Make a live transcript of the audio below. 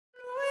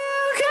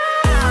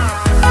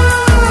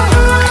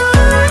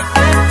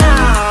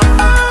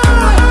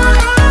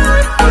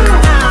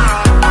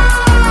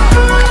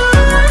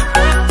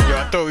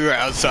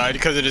outside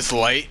because of this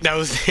light that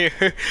was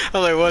here.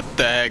 I'm like, what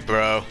the heck,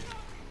 bro?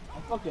 I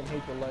fucking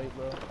hate the light,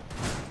 bro.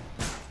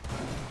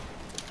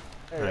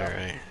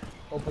 Alright.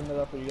 Open it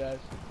up for you guys.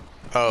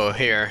 Oh,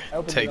 here.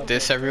 Take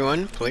this,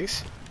 everyone,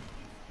 please.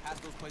 Pass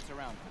those plates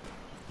around.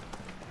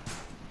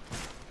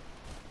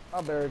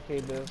 I'll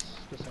barricade this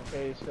just in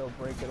case they'll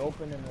break it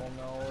open and we'll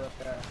know we're up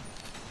there.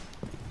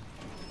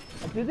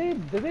 Did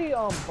they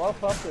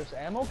buff up this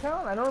ammo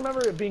count? I don't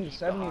remember it being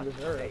 70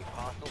 reserve.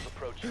 Hostiles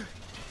approaching.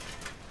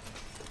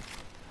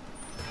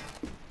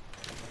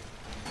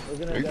 We're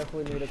gonna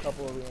definitely need a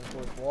couple of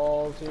reinforced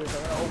walls here, so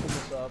I'm gonna open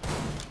this up.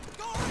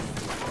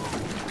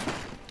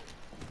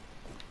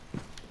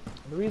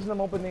 The reason I'm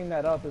opening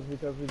that up is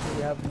because we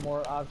have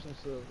more options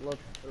to look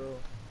through.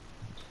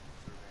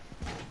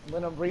 I'm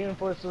gonna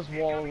reinforce this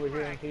wall over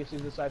here in case he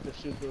decides to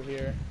shoot through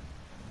here.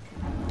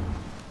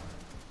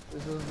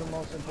 This is the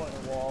most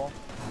important wall.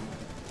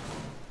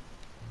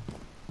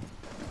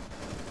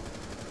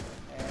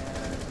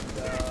 And,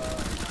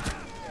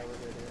 yeah, we're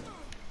good here.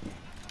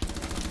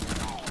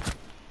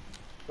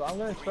 So I'm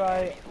gonna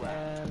try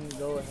and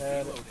go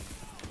ahead.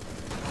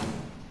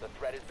 The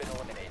threat has been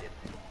eliminated.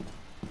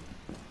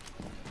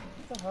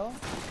 What the hell?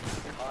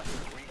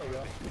 Hostage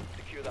regrouping.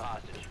 Secure the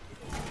hostage.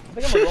 I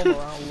think I'm gonna roam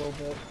around a little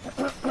bit.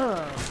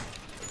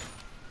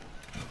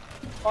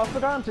 Oh, I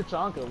forgot I'm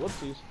Tachanka.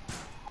 Whoopsies.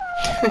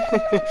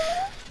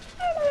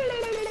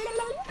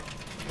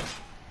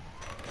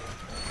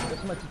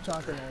 That's my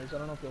Tachanka noise. I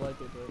don't know if you like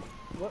it,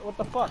 but what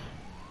the fuck?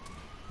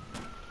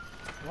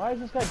 Why is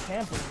this guy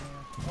camping in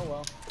here? Oh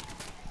well.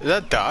 Is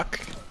that Doc?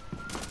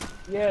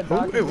 Yeah, Doc.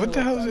 Oh, wait, what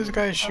the hell is this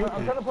guy shooting?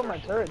 I'm trying to put my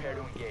turret Prepare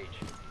here. to engage.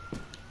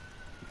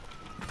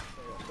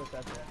 Put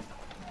that there.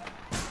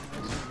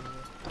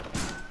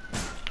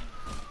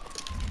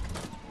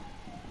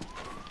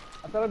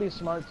 I thought it'd be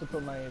smart to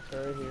put my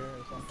turret here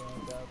or something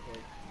like that,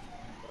 but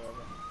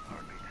whatever.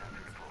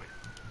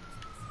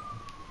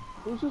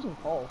 Who's using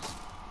pulse?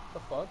 What the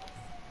fuck?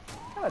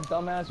 What kind of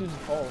dumbass uses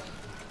pulse?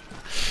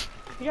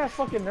 You got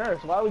fucking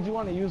nerfs. Why would you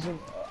want to use them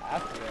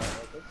after that?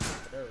 Like, that's so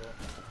terrible.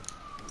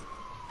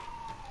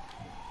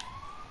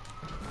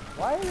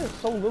 Why are there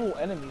so little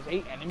enemies?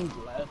 8 enemies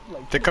left?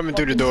 Like, They're coming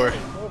through the door.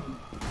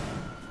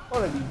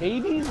 What are these,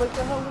 babies? What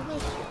the hell is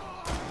this?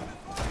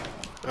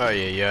 Oh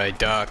yeah,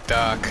 Doc.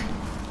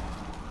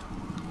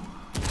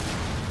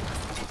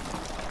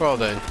 Well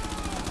then.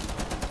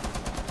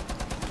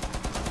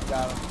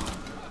 Got him.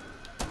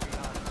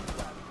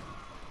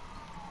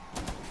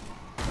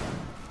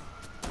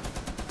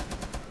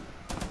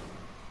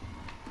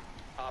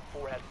 Op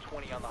 4 has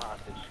 20 on the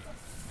hostage.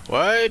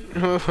 What?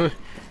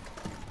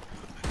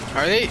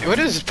 Are they? What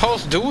is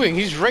Pulse doing?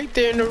 He's right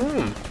there in the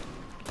room.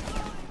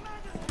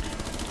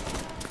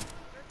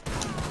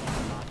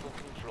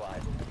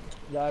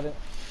 Got it.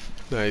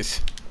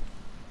 Nice.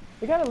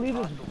 They gotta leave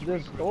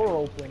this door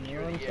open, you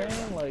know what I'm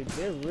saying? Like,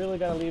 they really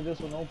gotta leave this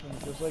one open,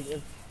 just like so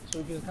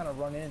we can just kind of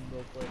run in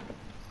real quick.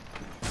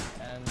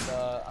 And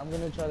I'm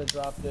gonna try to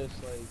drop this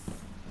like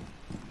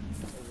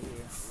over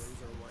here.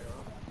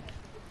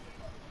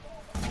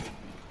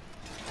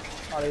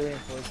 Oh, they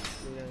reinforced.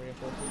 They're gonna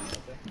reinforce it.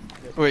 Okay.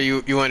 Yes. Wait,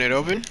 you want it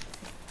open?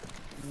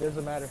 It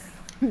doesn't matter.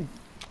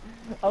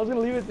 I was gonna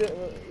leave it there,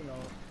 you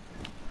know.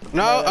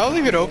 No, I'll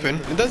leave it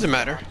open. It doesn't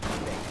matter.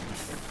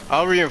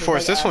 I'll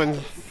reinforce this one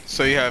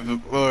so you have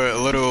a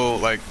little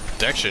like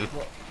protection.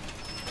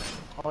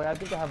 Oh yeah, I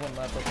think I have one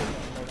left. I'll put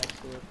one next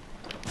to it.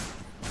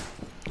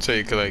 So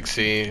you could like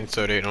see,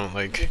 so they don't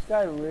like. This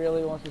guy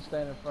really wants to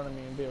stand in front of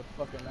me and be a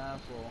fucking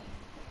asshole.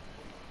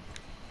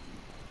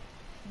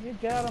 You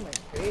get out of my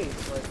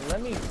face, like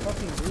let me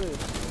fucking do this.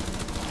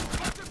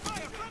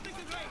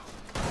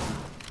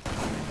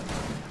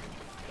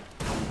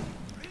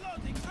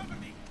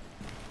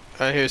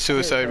 I hear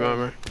suicide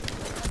bomber.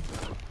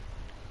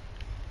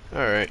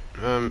 Alright,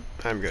 I'm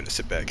gonna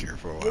sit back here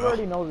for a while. You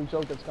already know the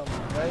joke that's coming,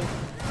 right?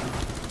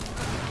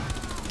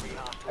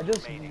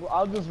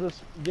 I'll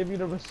just give you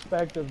the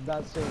respect of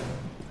not saying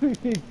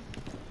it.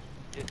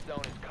 This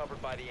zone is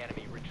covered by the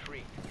enemy.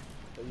 Retreat.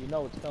 So you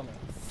know it's coming.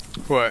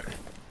 What?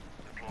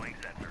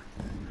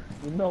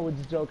 You know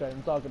which joke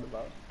I'm talking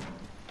about.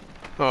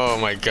 Oh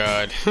my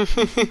god.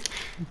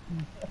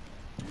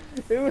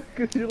 It was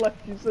because you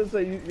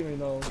said you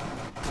know,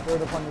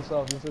 word upon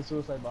yourself, you said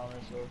suicide bomber,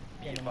 so.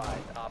 Be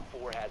advised, Op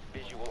 4 has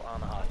visual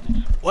on the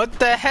hostage. What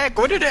the heck?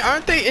 What did they?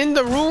 Aren't they in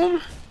the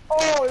room?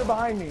 Oh, they're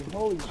behind me.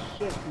 Holy shit,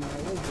 dude.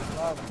 What is the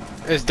problem?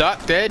 Is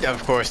Doc dead?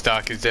 Of course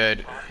Doc is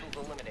dead.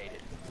 Hostiles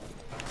eliminated.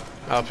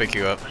 I'll pick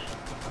you up.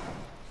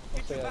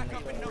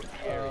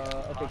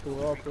 Okay, cool,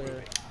 we're all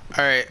clear.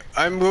 Alright,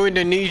 I'm going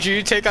to need you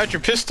to take out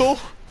your pistol.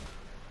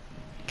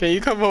 Can you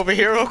come over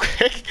here real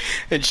quick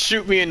and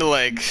shoot me in the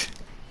legs?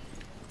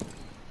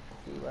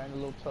 Dude, right in the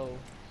little toe.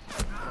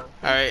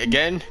 Alright,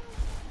 again?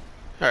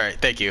 Alright,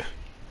 thank you.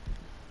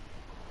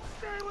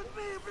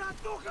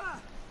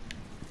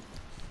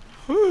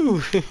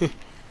 Whew.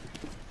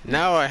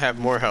 Now I have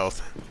more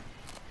health.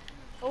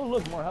 Oh,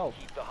 look, more health.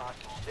 Keep the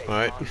hostage safe.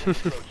 What? Hostiles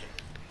approaching.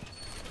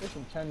 There's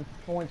some 10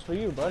 points for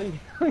you, buddy.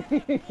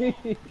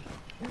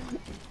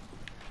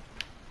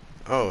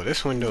 Oh,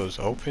 this window's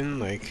open,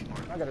 like...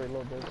 I gotta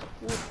reload this.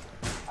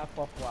 I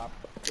flop flop.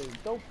 There we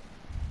go.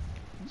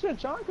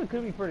 This Chanka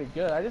could be pretty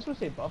good. I just wish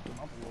they buffed him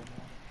up a little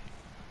more.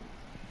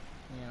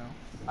 You know?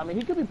 I mean,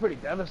 he could be pretty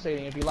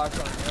devastating if he locks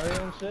on an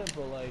area and shit,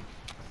 but like...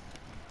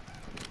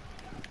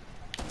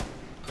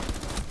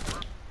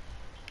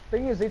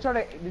 Thing is, they try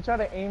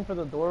to aim for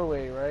the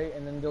doorway, right?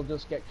 And then they'll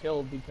just get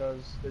killed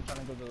because they're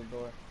trying to go to the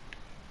door.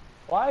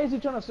 Why is he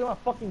trying to steal my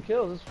fucking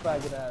kills, this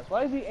faggot ass?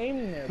 Why is he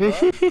aiming there, bro?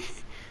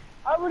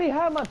 I already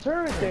had my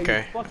turret there,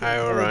 okay, you fucking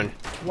I will run.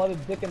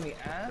 Blooded dick in the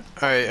ass.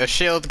 Alright, a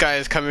shield guy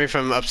is coming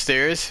from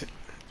upstairs.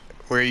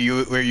 Where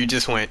you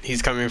just went.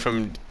 He's coming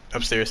from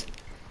upstairs.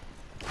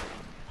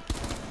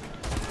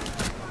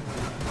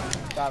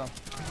 Got him.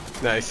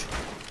 Nice.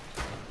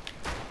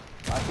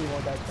 I see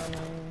one guy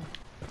coming.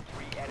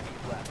 3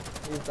 enemies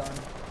left. He's done.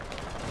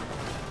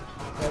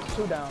 There's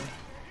 2 down.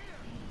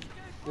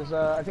 There's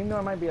I think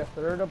there might be a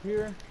third up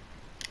here.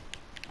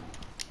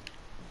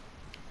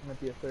 Might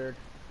be a third.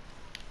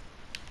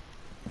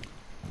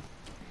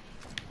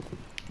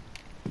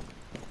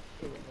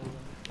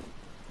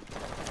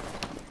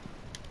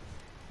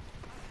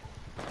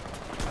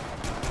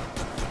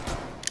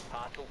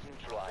 Hostiles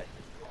neutralized.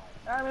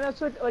 I mean,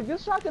 that's like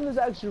this shotgun is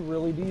actually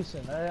really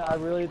decent. I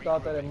really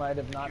thought that it might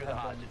have not Secure the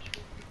have been. hostage.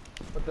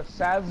 But the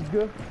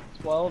ShadowzG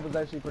 12 is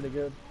actually pretty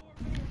good.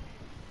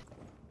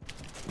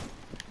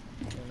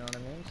 You know what I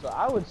mean? So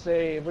I would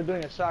say if we're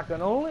doing a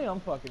shotgun only, I'm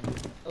fucking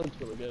decent. It looks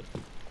really good.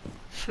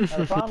 Now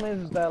the problem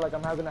is that like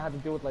I'm not gonna have to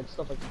deal with like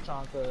stuff like the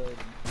Chanka and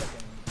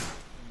fucking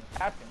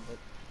Captain, but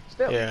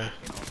still. Yeah.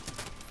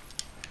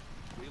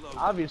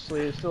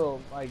 Obviously, it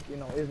still like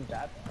isn't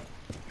that bad.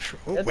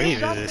 What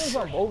wave is this?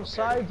 On both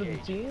sides of the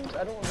teams?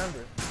 I don't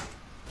remember.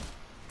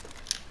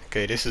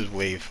 Okay, this is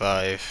wave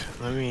 5.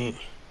 Let me...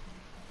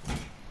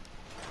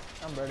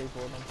 I'm ready for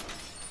them.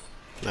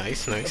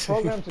 Nice, The nice.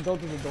 program's to go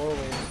through the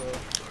doorway, so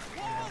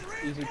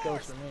easy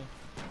kills for me.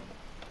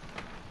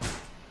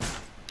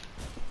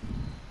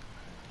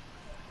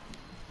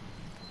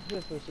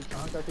 Just there's a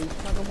chunk that these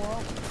Chanka more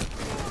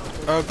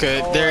often.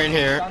 Okay, they're in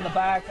here. Shot in the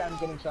back. I'm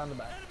getting shot in the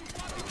back.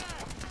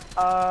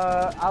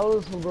 I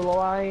was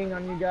relying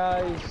on you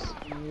guys.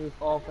 You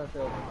all failed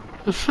me.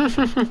 Op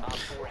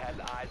 4 has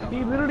eyes on He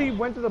the literally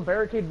went to the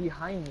barricade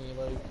behind me.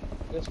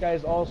 Like, this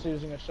guy's also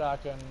using a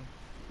shotgun.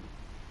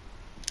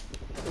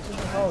 This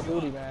isn't Call of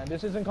Duty, man.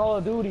 This isn't Call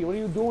of Duty. What are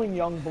you doing,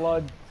 young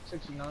blood?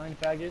 69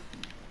 faggot.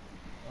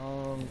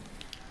 God,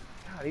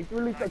 he's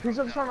really he's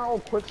just trying to all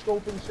quick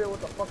scope and shit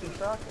with the fucking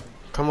shotgun.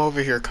 Come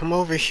over here, come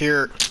over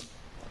here.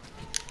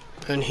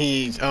 And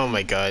he's... Oh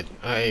my god.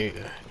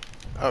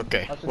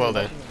 Okay, well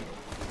then.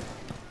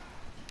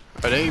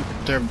 Are they...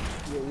 They're...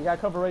 Yeah, you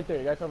got cover right there.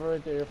 You got cover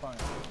right there. You're fine.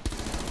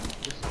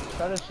 Just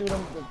try to shoot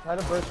him. Try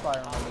to burst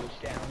fire on him.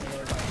 There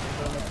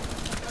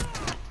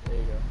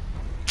you go.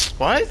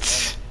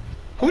 What?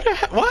 Who the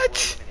heck?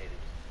 What?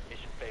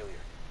 mission failure.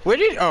 Where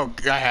did... Oh,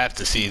 I have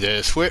to see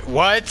this. Where...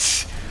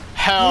 What?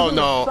 Hell Look at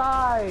the no.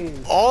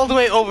 size. All the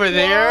way over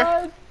there?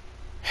 What?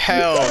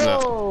 Hell no.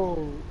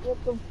 Yo,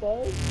 what the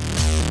fuck?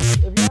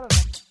 If you had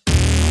enough